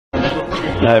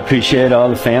I appreciate all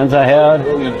the fans I had.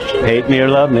 Hate me or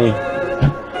love me.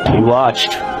 You watched.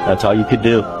 That's all you could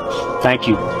do. Thank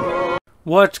you.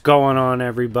 What's going on,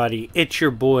 everybody? It's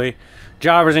your boy,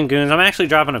 Jobbers and Goons. I'm actually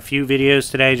dropping a few videos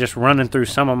today, just running through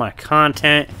some of my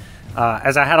content,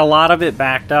 as I had a lot of it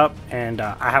backed up, and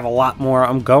I have a lot more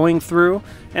I'm going through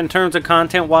in terms of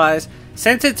content-wise.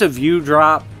 Since it's a view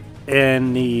drop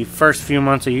in the first few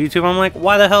months of YouTube, I'm like,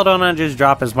 why the hell don't I just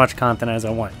drop as much content as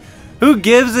I want? Who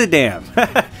gives a damn?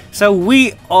 So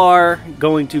we are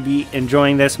going to be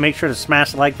enjoying this. Make sure to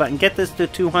smash the like button. Get this to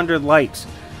 200 likes.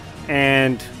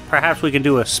 And perhaps we can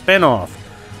do a spin-off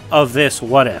of this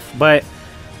what if. But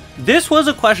this was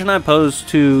a question I posed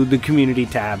to the community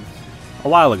tab a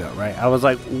while ago, right? I was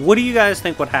like, what do you guys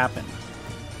think would happen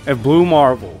if Blue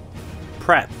Marvel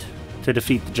prepped to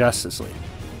defeat the Justice League?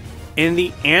 And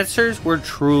the answers were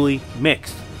truly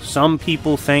mixed. Some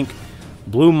people think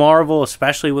Blue Marvel,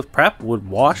 especially with prep, would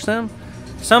wash them.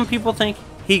 Some people think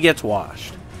he gets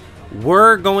washed.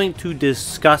 We're going to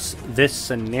discuss this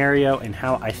scenario and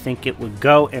how I think it would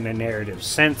go in a narrative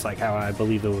sense, like how I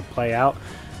believe it would play out.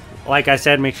 Like I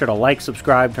said, make sure to like,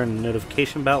 subscribe, turn the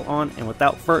notification bell on, and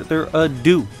without further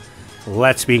ado,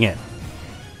 let's begin.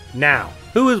 Now,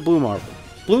 who is Blue Marvel?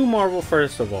 Blue Marvel,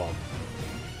 first of all,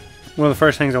 one of the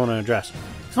first things I want to address,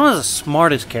 he's one of the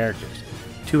smartest characters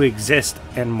to exist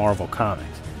in Marvel Comics.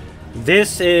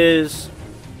 This is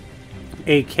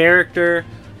a character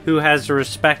who has the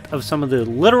respect of some of the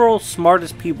literal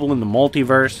smartest people in the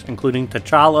multiverse, including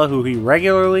T'Challa, who he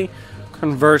regularly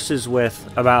converses with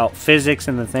about physics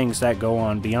and the things that go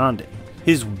on beyond it.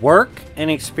 His work and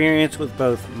experience with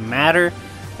both matter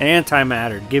and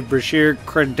antimatter give Bashir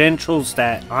credentials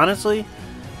that, honestly,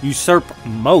 usurp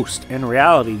most in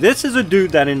reality. This is a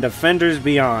dude that in Defenders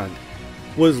Beyond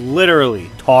was literally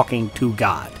talking to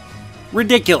God.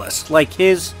 Ridiculous. Like,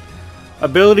 his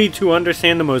ability to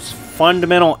understand the most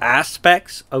fundamental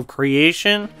aspects of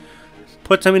creation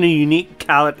puts him in a unique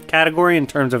category in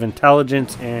terms of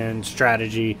intelligence and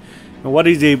strategy and what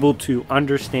he's able to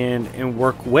understand and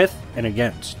work with and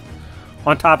against.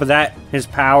 On top of that, his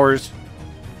powers,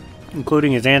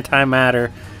 including his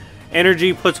antimatter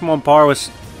energy, puts him on par with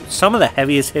some of the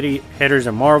heaviest hitters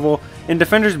in Marvel. In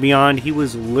Defenders Beyond, he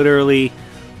was literally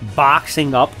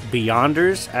boxing up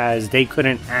Beyonders, as they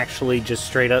couldn't actually just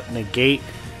straight up negate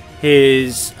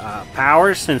his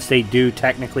powers, since they do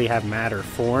technically have matter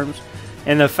forms.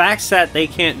 And the fact that they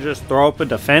can't just throw up a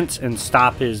defense and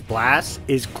stop his blast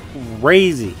is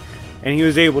crazy. And he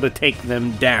was able to take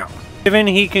them down. Given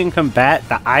he can combat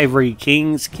the Ivory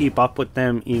Kings, keep up with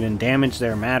them, even damage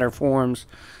their matter forms,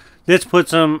 this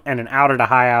puts him at an outer to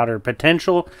high outer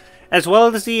potential, as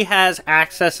well as he has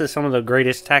access to some of the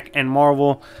greatest tech in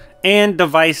Marvel and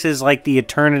devices like the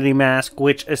Eternity Mask,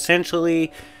 which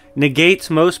essentially negates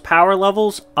most power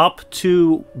levels up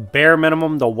to bare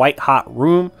minimum the White Hot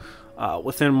Room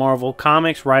within Marvel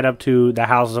Comics, right up to the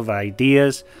House of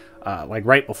Ideas, like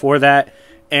right before that.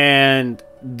 And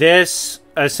this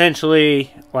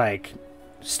essentially, like,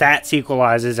 stats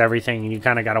equalizes everything, and you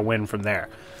kind of got to win from there.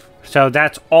 So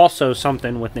that's also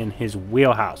something within his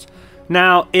wheelhouse.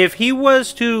 Now, if he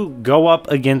was to go up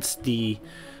against the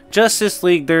Justice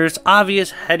League, there's obvious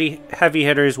heavy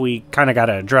hitters we kind of got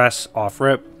to address off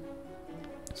rip.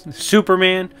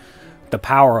 Superman, the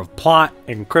power of plot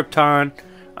and Krypton.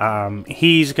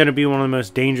 He's going to be one of the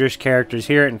most dangerous characters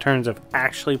here in terms of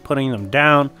actually putting them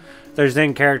down. There's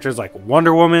then characters like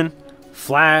Wonder Woman,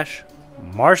 Flash,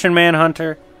 Martian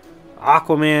Manhunter,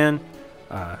 Aquaman,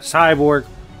 Cyborg.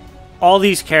 All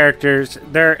these characters,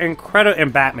 they're incredible,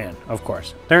 and Batman, of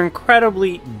course. They're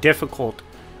incredibly difficult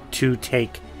to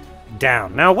take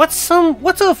down. Now, what's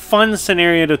a fun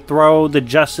scenario to throw the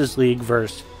Justice League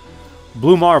versus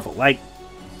Blue Marvel? Like,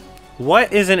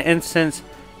 what is an instance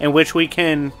in which we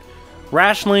can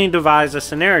rationally devise a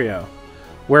scenario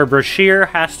where Bashir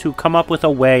has to come up with a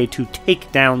way to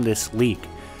take down this league?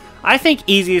 I think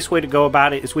easiest way to go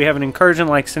about it is we have an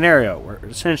incursion-like scenario where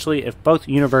essentially if both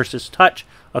universes touch,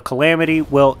 a calamity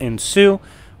will ensue,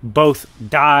 both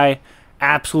die,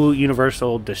 absolute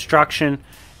universal destruction,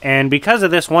 and because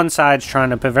of this, one side's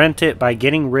trying to prevent it by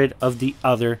getting rid of the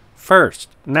other first.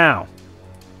 Now,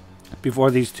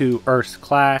 before these two Earths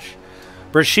clash,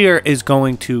 Bashir is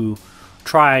going to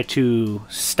try to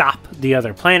stop the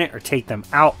other planet or take them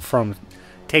out from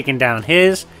taking down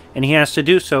his, and he has to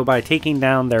do so by taking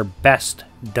down their best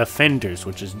defenders,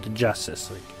 which is the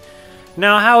Justice League.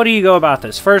 Now, how do you go about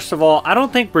this? First of all, I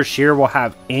don't think Bashir will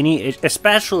have any,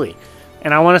 especially,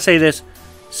 and I want to say this,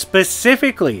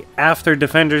 specifically after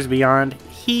Defenders Beyond,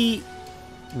 he,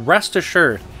 rest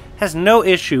assured, has no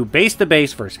issue base to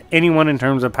base versus anyone in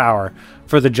terms of power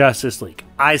for the Justice League.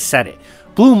 I said it.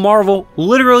 Blue Marvel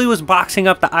literally was boxing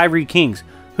up the Ivory Kings,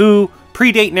 who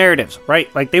predate narratives,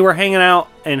 right? Like, they were hanging out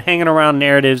and hanging around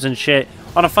narratives and shit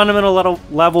on a fundamental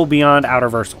level beyond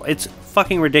Outerversal. It's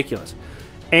fucking ridiculous.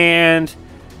 And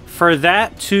for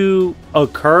that to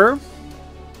occur,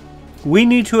 we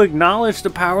need to acknowledge the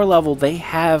power level they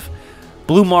have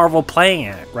Blue Marvel playing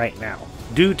at right now,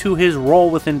 due to his role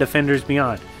within Defenders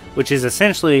Beyond, which is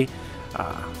essentially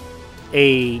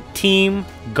a team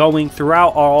going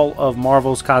throughout all of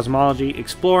Marvel's cosmology,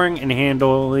 exploring and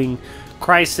handling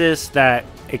crises that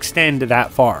extend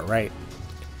that far, right?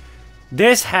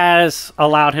 This has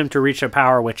allowed him to reach a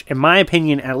power which, in my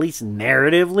opinion, at least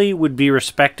narratively, would be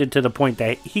respected to the point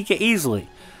that he could easily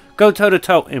go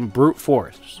toe-to-toe in brute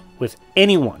force with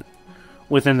anyone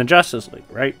within the Justice League,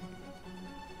 right?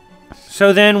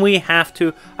 So then we have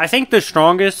to... I think the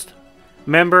strongest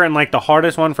member and like the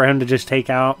hardest one for him to just take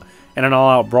out in an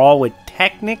all-out brawl would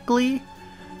technically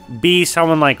be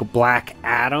someone like Black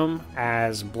Adam,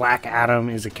 as Black Adam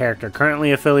is a character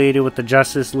currently affiliated with the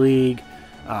Justice League,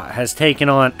 has taken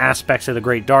on aspects of the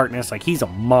Great Darkness. Like, he's a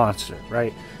monster,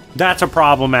 right? That's a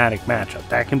problematic matchup.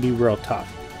 That can be real tough.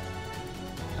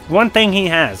 One thing he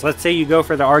has, let's say you go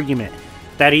for the argument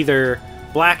that either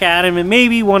Black Adam and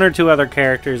maybe one or two other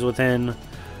characters within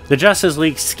the Justice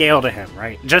League scale to him,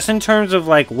 right? Just in terms of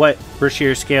like what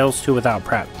Brashear scales to without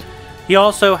prep. He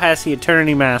also has the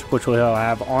Eternity Mask, which he'll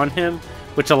have on him,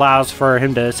 which allows for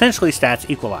him to essentially stats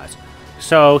equalize.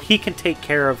 So he can take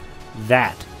care of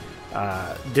that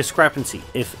discrepancy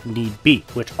if need be,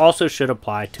 which also should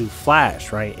apply to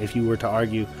Flash, right? If you were to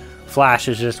argue Flash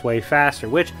is just way faster,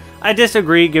 which I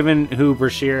disagree given who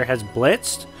Brashear has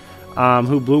blitzed,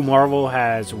 who Blue Marvel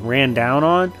has ran down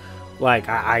on. Like,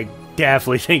 I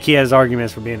definitely think he has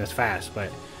arguments for being as fast, but,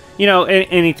 you know,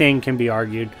 anything can be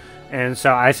argued. And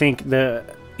so I think the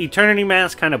Eternity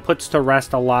Mask kind of puts to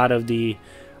rest a lot of the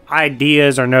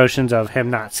ideas or notions of him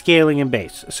not scaling in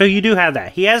base. So you do have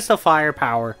that. He has the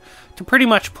firepower to pretty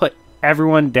much put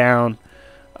everyone down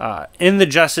in the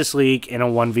Justice League in a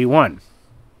 1v1.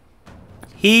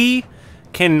 He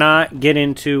cannot get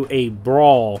into a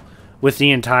brawl with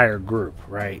the entire group,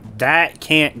 right? That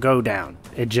can't go down.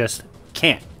 It just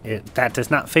can't. That does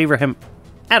not favor him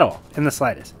at all in the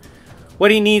slightest.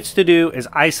 What he needs to do is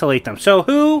isolate them. So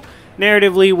who,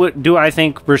 narratively, do I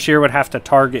think Brashear would have to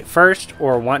target first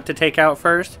or want to take out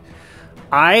first?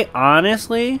 I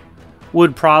honestly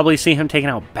would probably see him taking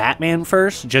out Batman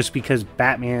first, just because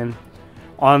Batman,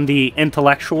 on the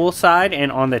intellectual side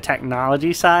and on the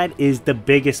technology side, is the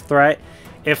biggest threat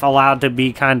if allowed to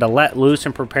be kind of let loose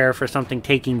and prepare for something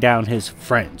taking down his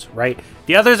friends, right?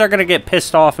 The others are going to get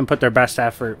pissed off and put their best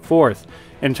effort forth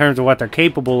in terms of what they're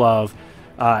capable of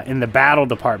in the battle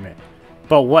department.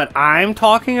 But what I'm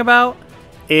talking about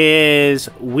is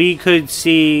we could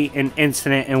see an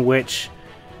incident in which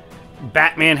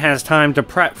Batman has time to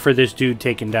prep for this dude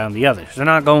taking down the others. They're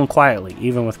not going quietly,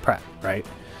 even with prep, right?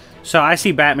 So I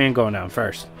see Batman going down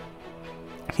first.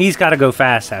 He's got to go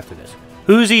fast after this.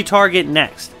 Who's he target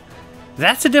next?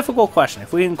 That's a difficult question.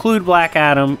 If we include Black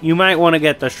Adam, you might want to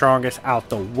get the strongest out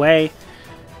the way.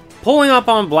 Pulling up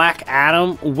on Black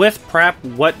Adam with prep,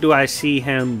 what do I see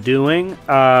him doing?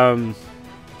 I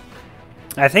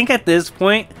think at this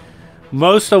point,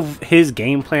 most of his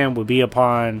game plan would be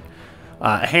upon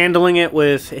handling it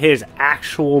with his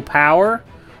actual power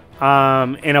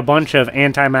and a bunch of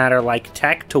antimatter-like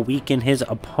tech to weaken his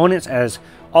opponents, as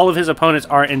all of his opponents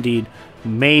are indeed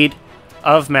made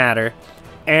of matter,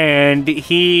 and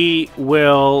he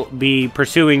will be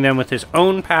pursuing them with his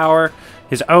own power,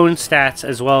 his own stats,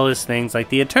 as well as things like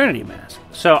the Eternity Mask.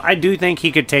 So I do think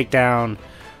he could take down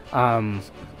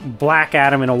Black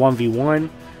Adam in a 1v1,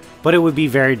 but it would be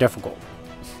very difficult.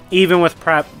 Even with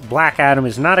prep, Black Adam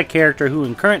is not a character who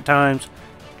in current times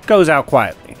goes out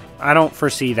quietly. I don't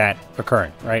foresee that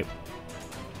occurring, right?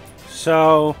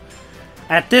 So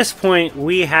at this point,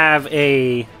 we have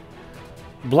a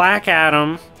Black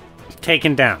Adam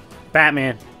taken down.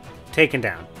 Batman taken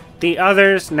down. The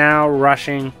others now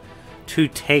rushing to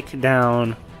take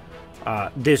down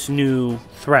this new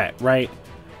threat, right?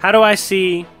 How do I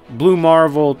see Blue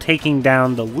Marvel taking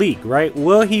down the League, right?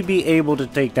 Will he be able to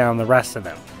take down the rest of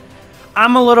them?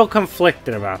 I'm a little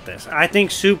conflicted about this. I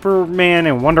think Superman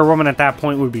and Wonder Woman at that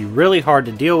point would be really hard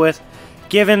to deal with,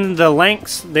 given the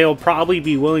lengths they'll probably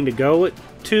be willing to go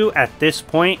to at this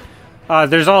point.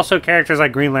 There's also characters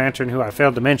like Green Lantern, who I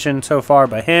failed to mention so far,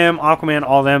 but him, Aquaman,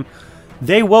 all of them,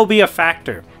 they will be a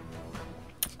factor.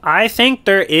 I think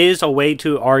there is a way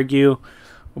to argue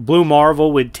Blue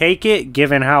Marvel would take it,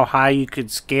 given how high you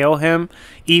could scale him,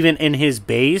 even in his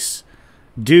base,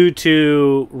 due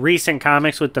to recent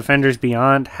comics with Defenders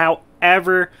Beyond.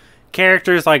 However,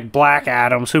 characters like Black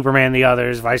Adam, Superman, the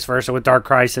others, vice versa with Dark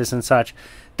Crisis and such,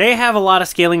 they have a lot of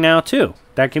scaling now too.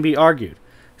 That can be argued.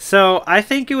 So I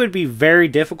think it would be very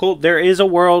difficult. There is a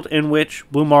world in which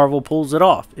Blue Marvel pulls it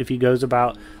off if he goes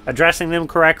about addressing them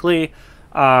correctly.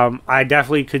 I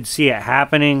definitely could see it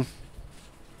happening.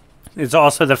 It's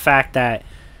also the fact that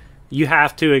you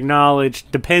have to acknowledge,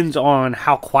 depends on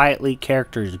how quietly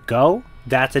characters go.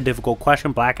 That's a difficult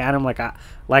question. Black Adam, like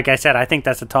I said, I think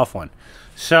that's a tough one.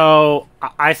 So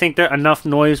I think that enough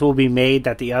noise will be made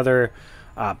that the other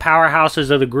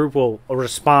powerhouses of the group will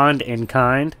respond in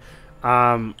kind.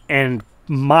 And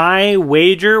my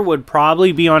wager would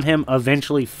probably be on him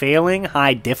eventually failing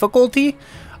high difficulty,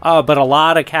 but a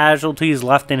lot of casualties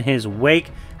left in his wake.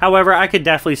 However, I could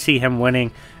definitely see him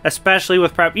winning, especially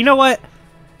with prep. You know what?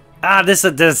 This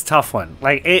is a tough one.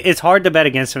 Like, it's hard to bet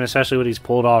against him, especially what he's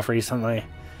pulled off recently.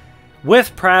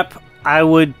 With prep, I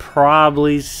would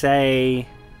probably say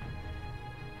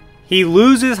he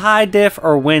loses high diff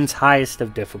or wins highest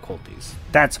of difficulties.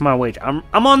 That's my wager. I'm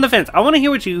on the fence. I want to hear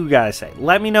what you guys say.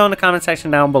 Let me know in the comment section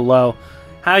down below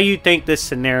how you think this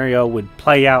scenario would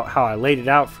play out, how I laid it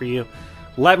out for you.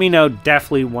 Let me know.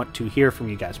 Definitely want to hear from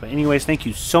you guys. But anyways, thank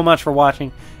you so much for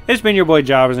watching. It's been your boy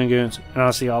Jobbers and Goons, and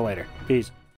I'll see y'all later. Peace.